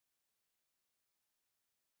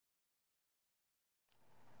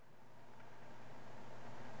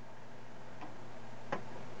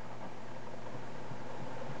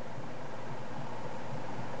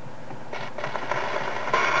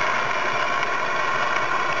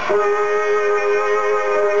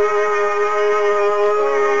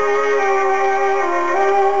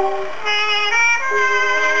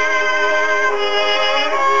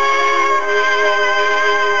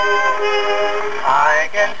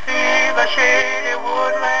Shady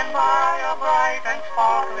woodland by a bright and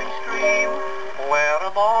sparkling stream, where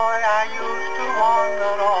a boy I used to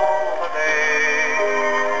wander all the day.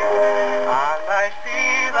 And I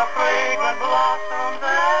see the fragrant blossoms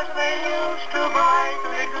as they used to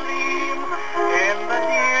brightly gleam in the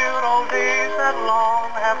dear old days that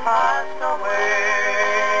long have passed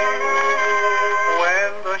away.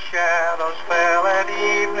 When the shadows fell at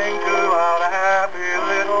evening to our happy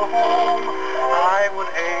little home, I would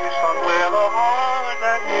hasten with a heart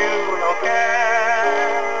that knew no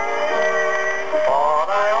care. For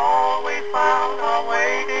I always found her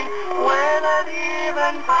waiting when at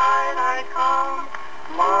eventide I'd come.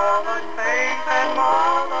 Mother's face and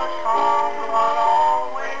mother's song were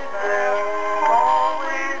always there,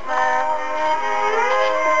 always there.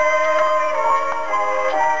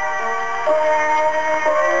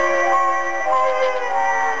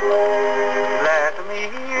 Let me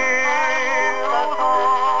hear the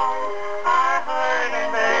song I heard in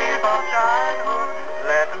days of childhood.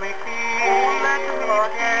 Let me feel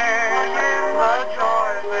again the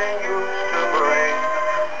joys they used to bring.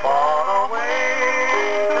 Far away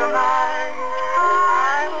tonight,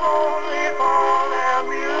 I'm lonely for their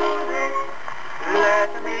music.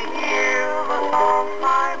 Let